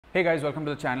Hey guys, welcome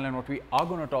to the channel, and what we are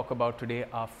going to talk about today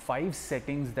are 5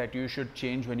 settings that you should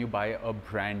change when you buy a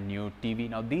brand new TV.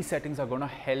 Now these settings are going to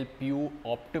help you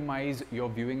optimize your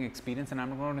viewing experience, and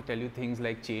I'm not going to tell you things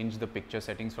like change the picture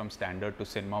settings from standard to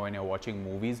cinema when you're watching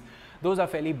movies. Those are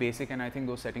fairly basic, and I think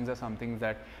those settings are something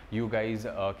that you guys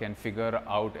can figure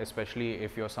out, especially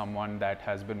if you're someone that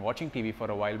has been watching TV for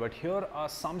a while. But here are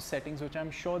some settings which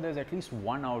I'm sure there's at least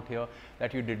one out here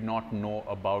that you did not know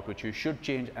about, which you should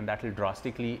change, and that will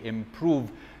drastically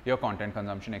improve your content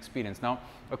consumption experience. Now,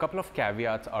 a couple of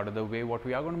caveats out of the way. What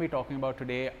we are going to be talking about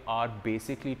today are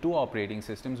basically 2 operating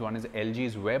systems. One is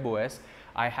LG's WebOS.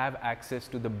 I have access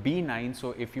to the B9,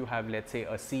 so if you have, let's say,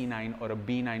 a C9 or a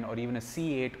B9 or even a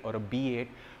C8 or a B8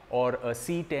 or a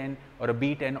C10 or a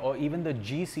B10 or even the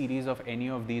G series of any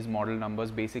of these model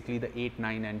numbers, basically the 8,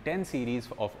 9 and 10 series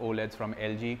of OLEDs from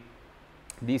LG,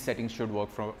 these settings should work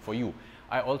for you.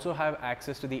 I also have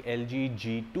access to the LG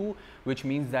G2, which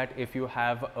means that if you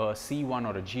have a C1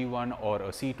 or a G1 or a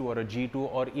C2 or a G2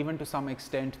 or even to some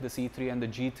extent the C3 and the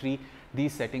G3,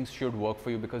 these settings should work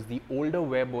for you, because the older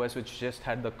WebOS, which just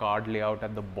had the card layout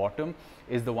at the bottom,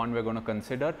 is the one we're going to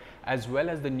consider, as well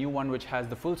as the new one which has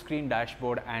the full screen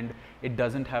dashboard and it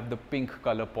doesn't have the pink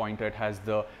color pointer. It has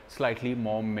the slightly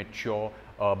more mature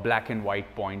black and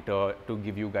white pointer to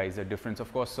give you guys a difference.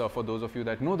 Of course, for those of you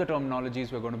that know the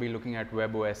terminologies, we're going to be looking at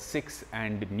WebOS 6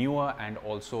 and newer, and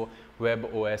also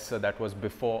WebOS that was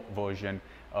before version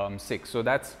 6. So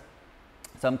that's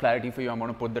some clarity for you. I'm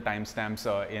going to put the timestamps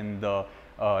in the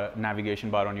navigation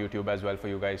bar on YouTube as well for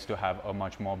you guys to have a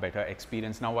much more better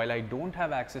experience. Now, while I don't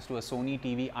have access to a Sony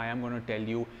TV, I am going to tell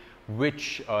you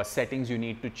which settings you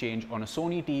need to change on a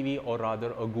Sony TV, or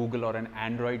rather a Google or an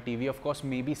Android TV. Of course,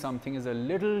 maybe something is a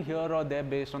little here or there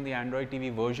based on the Android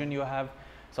TV version you have.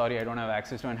 Sorry, I don't have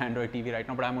access to an Android TV right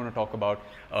now, but I'm going to talk about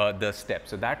the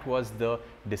steps. So that was the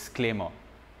disclaimer.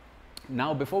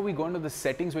 Now, before we go into the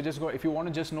settings, if you want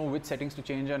to just know which settings to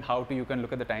change and how to, you can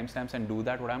look at the timestamps and do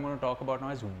that. What I'm going to talk about now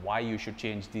is why you should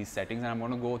change these settings, and I'm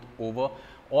going to go over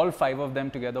all 5 of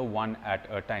them together, one at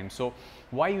a time. So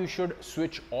why you should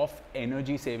switch off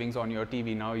energy savings on your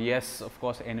TV. Now, yes, of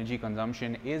course, energy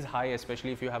consumption is high,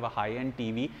 especially if you have a high-end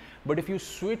TV. But if you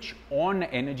switch on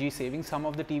energy savings, some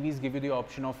of the TVs give you the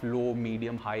option of low,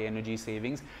 medium, high energy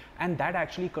savings, and that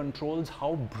actually controls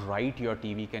how bright your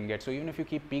TV can get. So even if you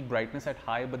keep peak brightness at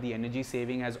high but the energy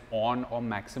saving as on or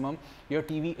maximum, your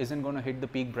TV isn't going to hit the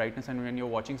peak brightness. And when you're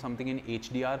watching something in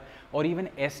HDR or even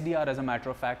SDR, as a matter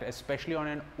of fact, especially on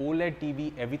an OLED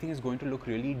TV, everything is going to look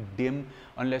really dim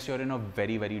unless you're in a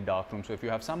very, very dark room. So if you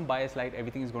have some bias light,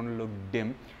 everything is going to look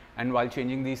dim. And while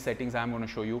changing these settings, I'm going to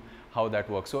show you how that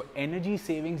works. So energy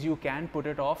savings, you can put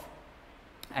it off,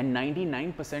 and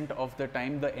 99% of the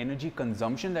time the energy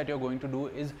consumption that you're going to do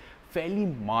is fairly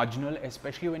marginal,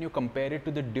 especially when you compare it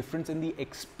to the difference in the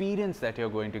experience that you're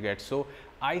going to get. So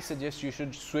I suggest you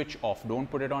should switch off. Don't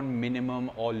put it on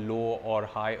minimum or low or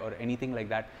high or anything like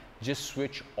that. Just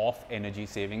switch off energy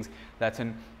savings. That's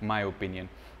in my opinion.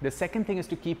 The second thing is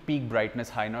to keep peak brightness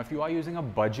high. Now, if you are using a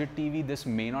budget TV, this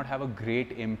may not have a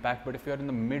great impact, but if you're in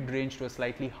the mid-range to a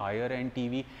slightly higher end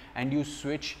TV and you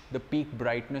switch the peak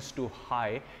brightness to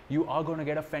high, you are going to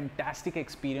get a fantastic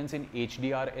experience in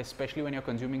HDR, especially when you're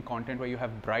consuming content where you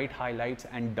have bright highlights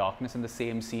and darkness in the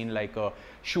same scene, like a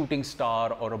shooting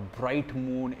star or a bright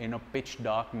moon in a pitch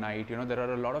dark night. You know, there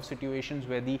are a lot of situations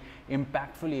where the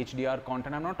impactful HDR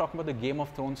content, I'm not talking about the Game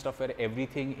of Thrones stuff where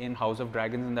everything in House of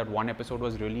Dragons in that one episode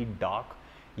was really dark.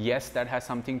 Yes, that has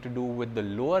something to do with the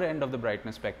lower end of the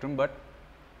brightness spectrum, but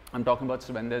I'm talking about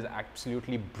when there's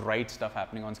absolutely bright stuff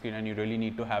happening on screen and you really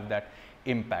need to have that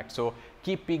impact. So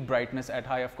keep peak brightness at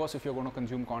high. Of course, if you're going to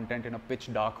consume content in a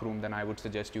pitch dark room, then I would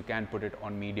suggest you can put it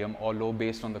on medium or low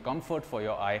based on the comfort for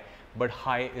your eye, but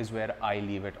high is where I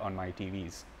leave it on my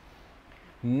TVs.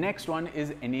 Next one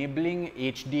is enabling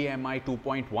HDMI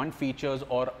 2.1 features,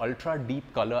 or ultra deep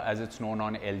color as it's known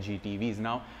on LG TVs.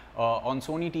 Now, on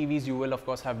Sony TVs, you will of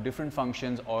course have different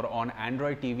functions, or on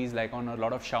Android TVs, like on a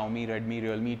lot of Xiaomi, Redmi,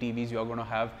 Realme TVs, you're going to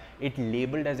have it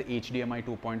labeled as HDMI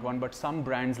 2.1, but some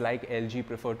brands like LG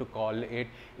prefer to call it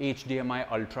HDMI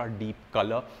ultra deep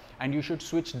color. And you should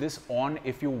switch this on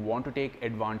if you want to take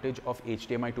advantage of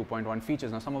HDMI 2.1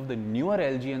 features. Now, some of the newer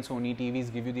LG and Sony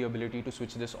TVs give you the ability to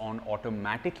switch this on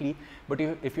automatically, but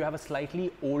if you have a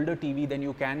slightly older TV, then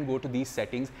you can go to these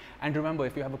settings. And remember,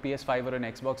 if you have a PS5 or an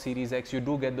Xbox Series X, you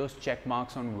do get those check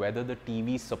marks on whether the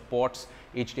TV supports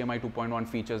HDMI 2.1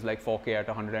 features like 4K at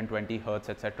 120 Hz,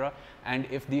 etc. And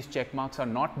if these check marks are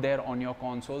not there on your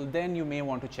console, then you may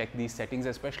want to check these settings,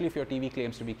 especially if your TV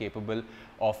claims to be capable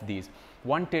of these.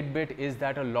 One tidbit tidbit is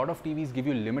that a lot of TVs give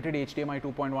you limited HDMI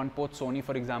 2.1 ports. Sony,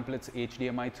 for example, it's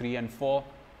HDMI 3 and 4.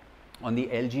 On the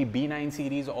LG B9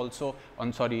 series also,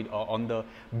 on the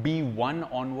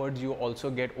B1 onwards, you also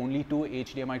get only 2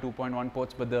 HDMI 2.1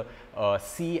 ports, but the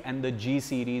C and the G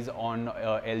series on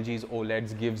LG's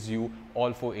OLEDs gives you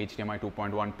all 4 HDMI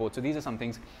 2.1 ports. So these are some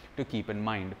things to keep in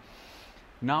mind.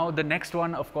 Now the next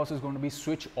one, of course, is going to be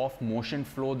switch off motion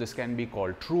flow. This can be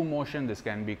called true motion, this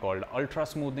can be called ultra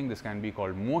smoothing, this can be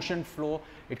called motion flow.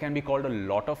 It can be called a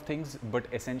lot of things, but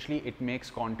essentially it makes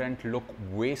content look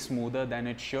way smoother than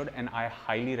it should, and I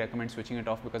highly recommend switching it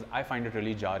off because I find it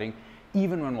really jarring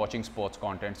even when watching sports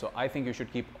content. So I think you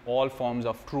should keep all forms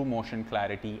of true motion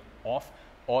clarity off,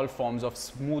 all forms of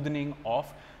smoothing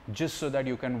off, just so that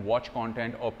you can watch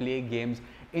content or play games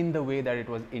in the way that it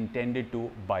was intended to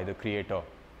by the creator.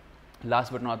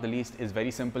 Last but not the least is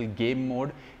very simple, game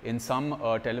mode. In some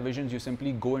televisions, you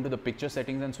simply go into the picture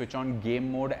settings and switch on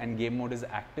game mode, and game mode is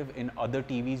active. In other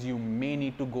TVs, you may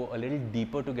need to go a little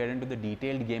deeper to get into the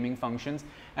detailed gaming functions,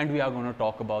 and we are going to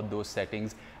talk about those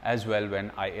settings as well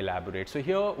when I elaborate. So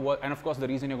here, and of course the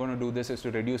reason you're going to do this is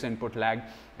to reduce input lag,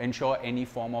 ensure any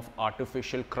form of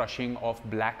artificial crushing of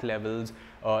black levels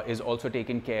is also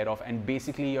taken care of, and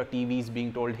basically your TV is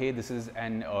being told, hey, this is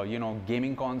an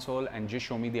gaming console, and just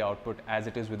show me the output as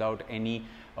it is without any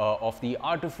of the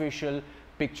artificial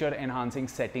picture enhancing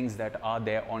settings that are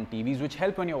there on TVs, which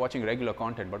help when you're watching regular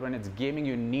content, but when it's gaming,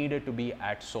 you need it to be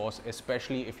at source,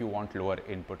 especially if you want lower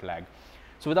input lag.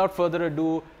 So without further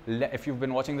ado, if you've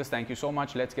been watching this, thank you so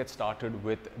much. Let's get started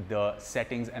with the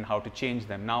settings and how to change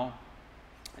them. Now,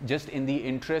 just in the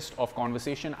interest of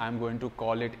conversation, I'm going to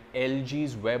call it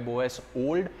LG's WebOS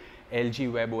old,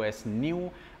 LG WebOS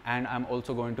new, and I'm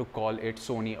also going to call it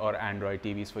Sony or Android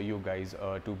TVs for you guys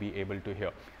to be able to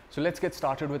hear. So let's get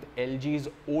started with LG's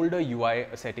older UI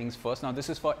settings first. Now this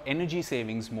is for energy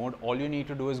savings mode. All you need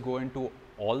to do is go into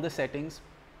all the settings,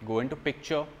 go into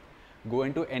picture, go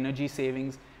into energy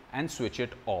savings and switch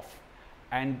it off.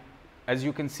 And as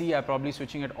you can see, I'm probably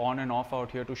switching it on and off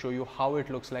out here to show you how it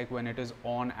looks like when it is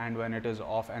on and when it is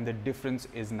off, and the difference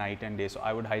is night and day. So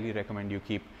I would highly recommend you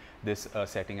keep this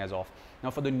setting as off.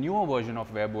 Now for the newer version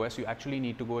of WebOS, you actually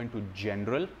need to go into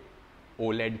General,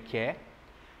 OLED Care,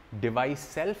 Device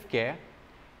Self-Care,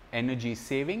 Energy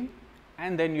Saving,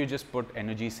 and then you just put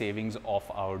energy savings off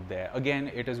out there.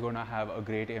 Again, it is going to have a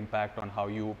great impact on how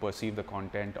you perceive the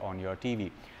content on your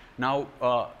TV. Now,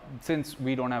 since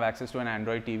we don't have access to an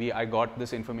Android TV, I got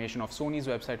this information of Sony's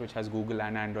website, which has Google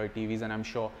and Android TVs, and I'm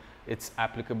sure it's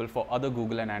applicable for other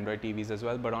Google and Android TVs as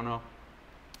well. But on a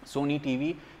Sony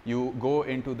TV, you go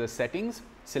into the settings,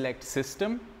 select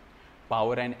System,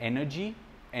 Power and Energy,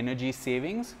 Energy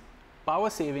Savings, Power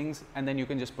Savings, and then you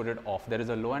can just put it off. There is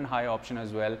a low and high option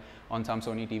as well on some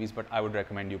Sony TVs, but I would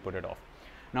recommend you put it off.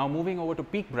 Now moving over to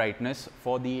peak brightness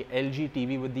for the LG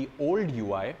TV with the old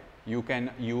UI, you can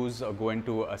use go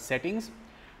into settings,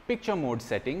 picture mode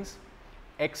settings,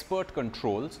 expert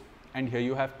controls, and here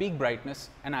you have peak brightness,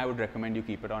 and I would recommend you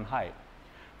keep it on high.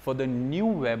 For the new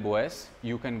WebOS,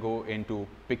 you can go into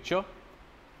picture,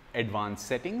 advanced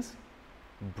settings,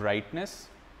 brightness,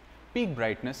 peak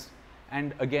brightness,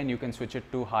 and again you can switch it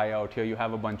to high out here. You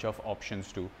have a bunch of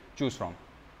options to choose from.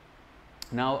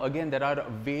 Now again, there are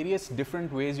various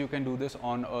different ways you can do this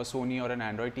on a Sony or an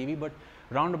Android TV, but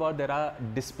roundabout there are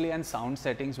display and sound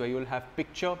settings where you will have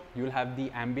picture, you will have the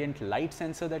ambient light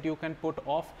sensor that you can put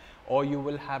off, or you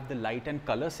will have the light and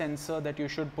color sensor that you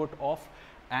should put off,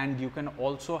 and you can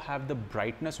also have the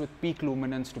brightness with peak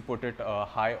luminance to put it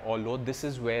high or low. This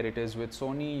is where it is with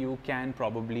Sony. You can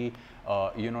probably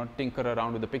tinker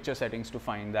around with the picture settings to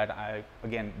find that. I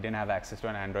again didn't have access to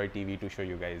an Android TV to show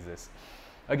you guys this.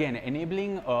 Again,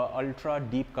 enabling ultra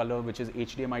deep color, which is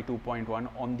HDMI 2.1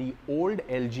 on the old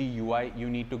LG UI, you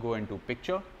need to go into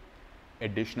picture,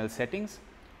 additional settings,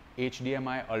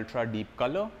 HDMI ultra deep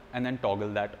color, and then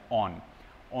toggle that on.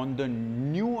 On the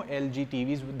new LG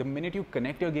TVs, the minute you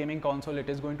connect your gaming console, it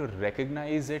is going to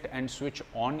recognize it and switch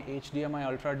on HDMI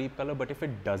ultra deep color. But if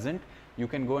it doesn't, you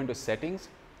can go into settings,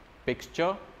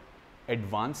 picture,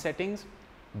 advanced settings,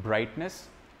 brightness,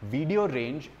 video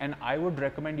range, and I would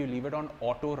recommend you leave it on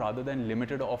auto rather than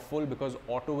limited or full, because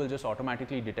auto will just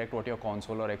automatically detect what your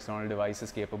console or external device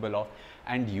is capable of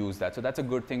and use that. So that's a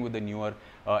good thing with the newer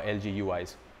LG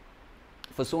UIs.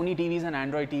 For Sony TVs and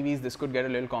Android TVs, this could get a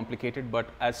little complicated, but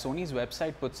as Sony's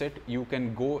website puts it, you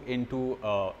can go into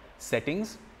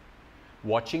settings,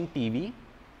 watching TV,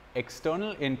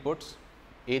 external inputs,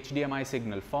 HDMI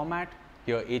signal format.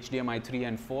 Here HDMI 3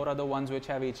 and 4 are the ones which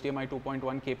have HDMI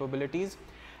 2.1 capabilities,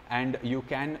 and you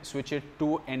can switch it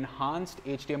to enhanced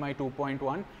HDMI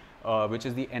 2.1 which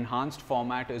is the enhanced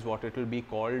format is what it will be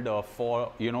called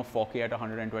for 4K at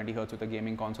 120 Hz with a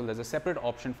gaming console. There's a separate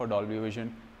option for Dolby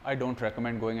Vision. I don't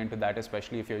recommend going into that,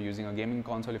 especially if you're using a gaming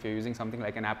console. If you're using something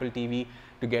like an Apple TV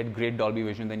to get great Dolby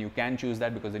Vision, then you can choose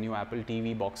that because the new Apple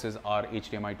TV boxes are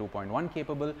HDMI 2.1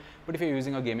 capable. But if you're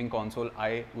using a gaming console,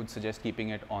 I would suggest keeping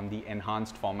it on the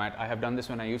enhanced format. I have done this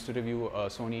when I used to review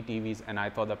Sony TVs, and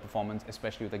I thought the performance,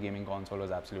 especially with a gaming console,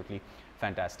 was absolutely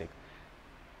fantastic.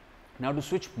 Now, to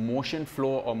switch motion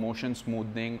flow or motion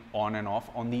smoothing on and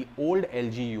off, on the old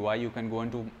LG UI, you can go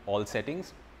into all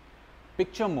settings,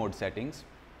 picture mode settings,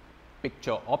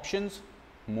 picture options,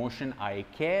 motion eye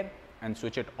care, and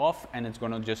switch it off, and it's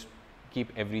going to just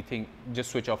keep everything,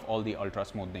 just switch off all the ultra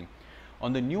smoothing.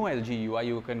 On the new LG UI,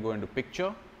 you can go into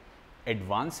picture,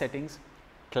 advanced settings,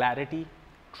 clarity,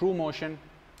 true motion,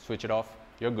 switch it off,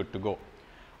 you're good to go.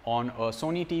 On a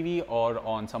Sony TV or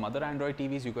on some other Android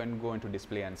TVs, you can go into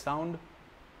display and sound,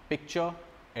 picture,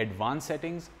 advanced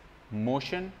settings,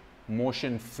 motion,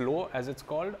 motion flow as it's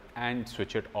called, and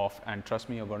switch it off, and trust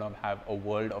me, you're going to have a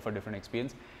world of a different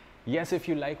experience. Yes, if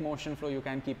you like motion flow, you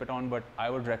can keep it on, but I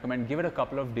would recommend give it a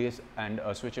couple of days and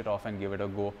switch it off and give it a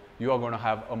go. You are going to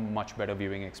have a much better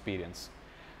viewing experience.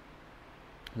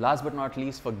 Last but not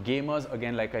least, for gamers,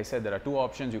 again, like I said, there are two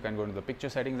options. You can go into the picture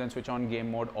settings and switch on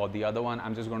game mode, or the other one,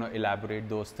 I'm just going to elaborate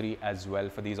those three as well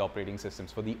for these operating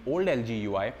systems. For the old LG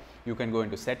UI, you can go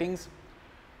into settings,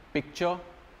 picture,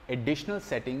 additional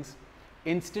settings,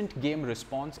 instant game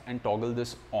response, and toggle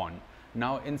this on.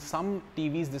 Now, in some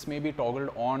TVs, this may be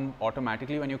toggled on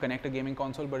automatically when you connect a gaming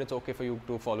console, but it's okay for you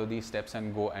to follow these steps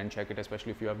and go and check it,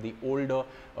 especially if you have the older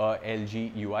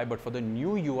LG UI. But for the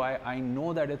new UI, I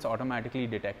know that it's automatically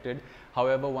detected.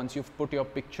 However, once you've put your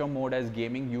picture mode as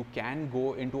gaming, you can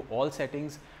go into all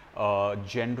settings,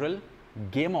 general,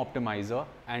 game optimizer,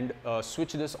 and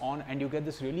switch this on, and you get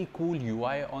this really cool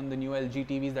UI on the new LG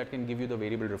TVs that can give you the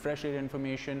variable refresh rate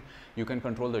information. You can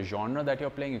control the genre that you're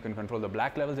playing, you can control the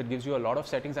black levels. It gives you a lot of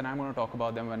settings, and I'm going to talk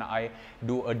about them when I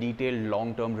do a detailed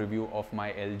long-term review of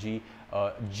my LG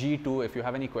G2. If you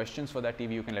have any questions for that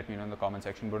TV, you can let me know in the comment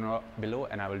section below,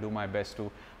 and I will do my best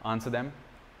to answer them.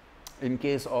 In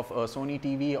case of a Sony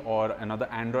TV or another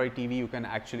Android TV, you can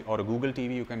actually, or a Google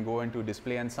TV, you can go into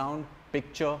display and sound,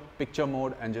 picture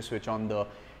mode, and just switch on the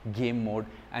game mode,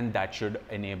 and that should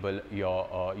enable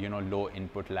your low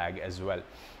input lag as well.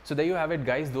 So there you have it,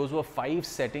 guys. Those were 5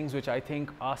 settings which I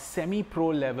think are semi-pro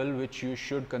level, which you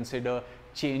should consider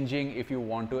changing if you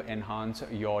want to enhance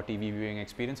your TV viewing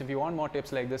experience. If you want more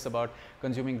tips like this about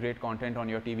consuming great content on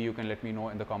your TV, you can let me know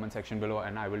in the comment section below,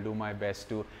 and I will do my best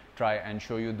to try and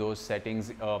show you those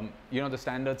settings. The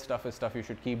standard stuff is stuff you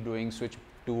should keep doing. Switch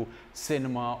to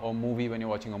cinema or movie when you're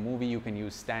watching a movie. You can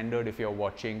use standard if you're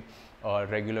watching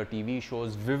regular TV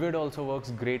shows. Vivid also works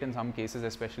great in some cases,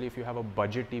 especially if you have a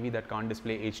budget TV that can't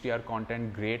display HDR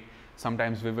content. Great.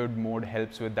 Sometimes vivid mode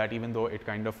helps with that, even though it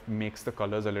kind of makes the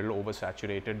colors a little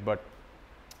oversaturated, but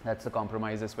that's the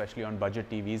compromise, especially on budget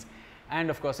TVs.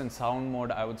 And of course, in sound mode,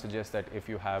 I would suggest that if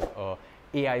you have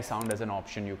AI sound as an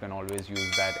option, you can always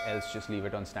use that. Else, just leave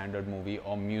it on standard movie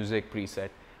or music preset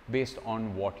based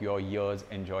on what your ears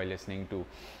enjoy listening to.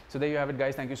 So there you have it,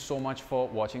 guys. Thank you so much for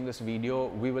watching this video.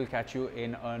 We will catch you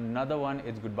in another one.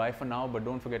 It's goodbye for now, but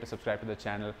don't forget to subscribe to the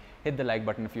channel, hit the like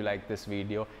button if you like this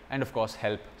video, and of course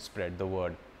help spread the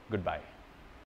word. Goodbye.